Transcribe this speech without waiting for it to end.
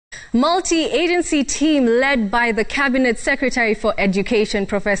Multi-agency team led by the Cabinet Secretary for Education,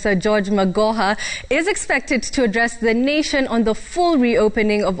 Professor George Magoha, is expected to address the nation on the full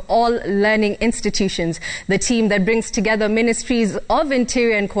reopening of all learning institutions. The team that brings together Ministries of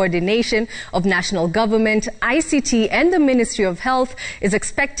Interior and Coordination, of National Government, ICT and the Ministry of Health is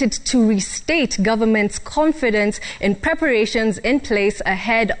expected to restate government's confidence in preparations in place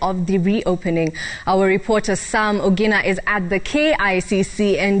ahead of the reopening. Our reporter Sam Ogina is at the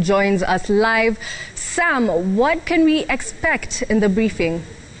KICC and joins us live. Sam, what can we expect in the briefing?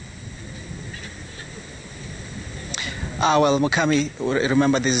 Well, Mukami,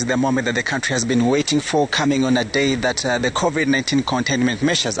 remember this is the moment that the country has been waiting for, coming on a day that the COVID-19 containment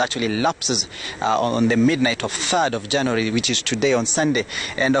measures actually lapses on the midnight of 3rd of January, which is today on Sunday.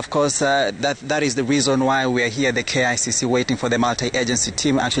 And of course, that is the reason why we are here at the KICC waiting for the multi-agency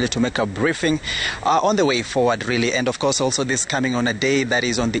team actually to make a briefing on the way forward, really. And of course, also this coming on a day that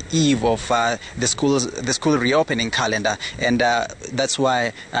is on the eve of the school reopening calendar. And that's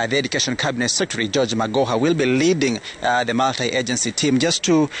why the Education Cabinet Secretary, George Magoha, will be leading the multi-agency team just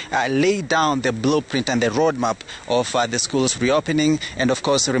to lay down the blueprint and the roadmap of the schools reopening. And of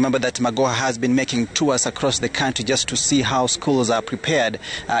course, remember that Magoha has been making tours across the country just to see how schools are prepared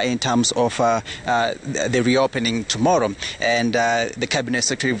in terms of the reopening tomorrow. And the Cabinet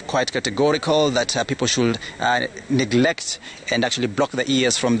Secretary quite categorical that people should neglect and actually block the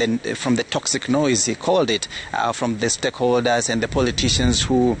ears from the toxic noise, he called it, from the stakeholders and the politicians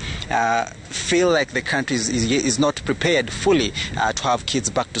who feel like the country is not prepared fully to have kids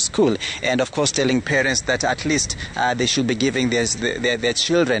back to school. And of course telling parents that at least they should be giving their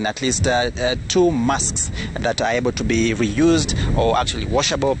children at least 2 masks that are able to be reused or actually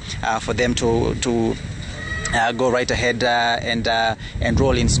washable for them to go right ahead and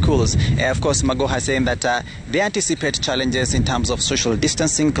enroll in schools. Of course, Magoha is saying that they anticipate challenges in terms of social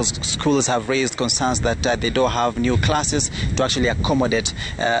distancing because schools have raised concerns that they don't have new classes to actually accommodate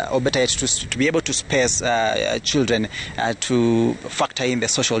or better yet to be able to space children to factor in the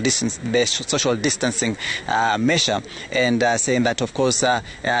social distancing measure, and saying that of course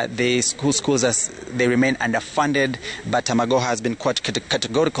the schools they remain underfunded. But Magoha has been quite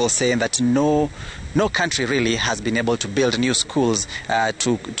categorical, saying that no country really has been able to build new schools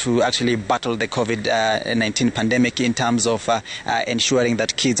to actually battle the COVID-19 pandemic in terms of ensuring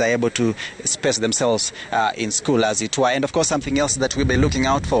that kids are able to space themselves in school, as it were. And of course, something else that we'll be looking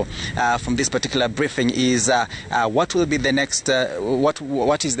out for from this particular briefing is what will be the next,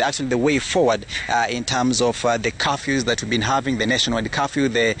 what is actually the way forward in terms of the curfews that we've been having, the nationwide curfew,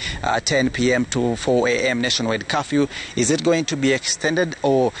 the 10 p.m. to 4 a.m. nationwide curfew. Is it going to be extended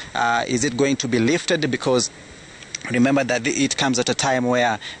or is it going to be lifted? Because remember that it comes at a time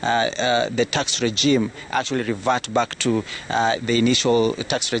where the tax regime actually revert back to the initial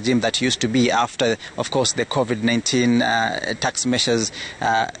tax regime that used to be after, of course, the COVID-19 tax measures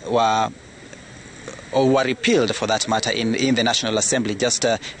were repealed, for that matter, in the National Assembly just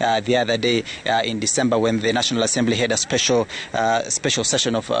the other day in December, when the National Assembly had a special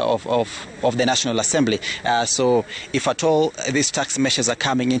session of the National Assembly. So if at all these tax measures are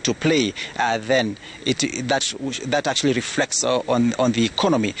coming into play, then that actually reflects on the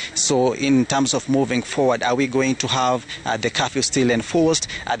economy. So in terms of moving forward, are we going to have the curfew still enforced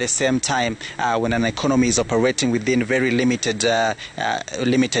at the same time when an economy is operating within very limited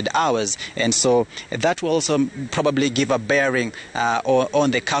hours? And so that will also probably give a bearing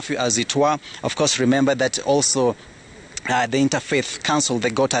on the curfew, as it were. Of course, remember that also the Interfaith Council, they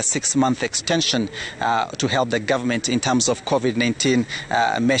got a 6-month extension to help the government in terms of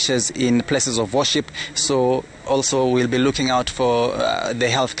COVID-19 measures in places of worship. So also we'll be looking out for the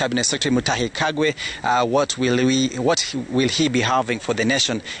Health Cabinet Secretary Mutahi Kagwe. What will he be having for the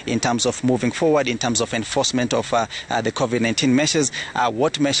nation in terms of moving forward, in terms of enforcement of the COVID-19 measures?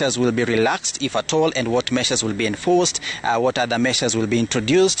 What measures will be relaxed, if at all, and what measures will be enforced? What other measures will be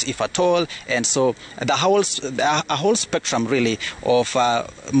introduced, if at all? And so a whole spectrum really of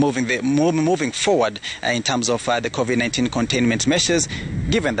moving forward in terms of the COVID-19 containment measures,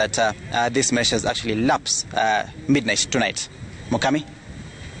 given that these measures actually lapse midnight tonight. Mokami?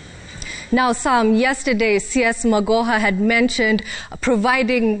 Now, Sam, yesterday, CS Magoha had mentioned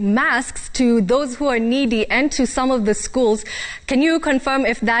providing masks to those who are needy and to some of the schools. Can you confirm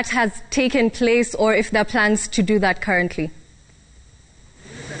if that has taken place or if there are plans to do that currently?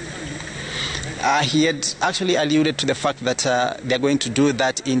 He had actually alluded to the fact that they're going to do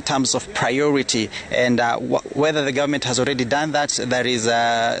that in terms of priority, and whether the government has already done that, that is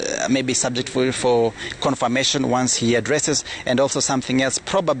maybe subject for confirmation once he addresses. And also something else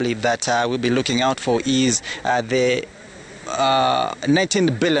probably that we'll be looking out for is the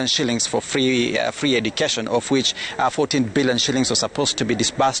 19 billion shillings for free education, of which 14 billion shillings was supposed to be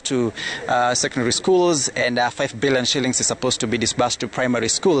disbursed to secondary schools, and 5 billion shillings is supposed to be disbursed to primary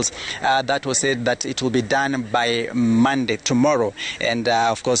schools. That was said that it will be done by Monday, tomorrow. And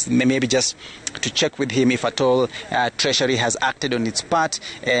of course, maybe just to check with him if at all Treasury has acted on its part,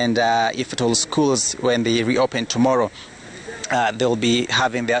 and if at all schools, when they reopen tomorrow, they'll be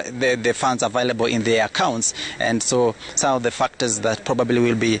having the funds available in their accounts. And so some of the factors that probably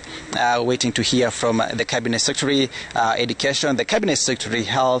will be waiting to hear from the Cabinet Secretary Education, the Cabinet Secretary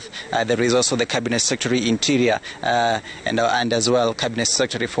Health, there is also the Cabinet Secretary Interior, and as well Cabinet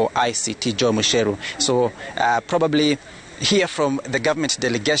Secretary for ICT, Joe Musheru. So probably hear from the government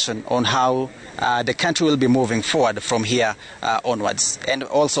delegation on how the country will be moving forward from here onwards, and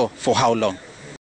also for how long.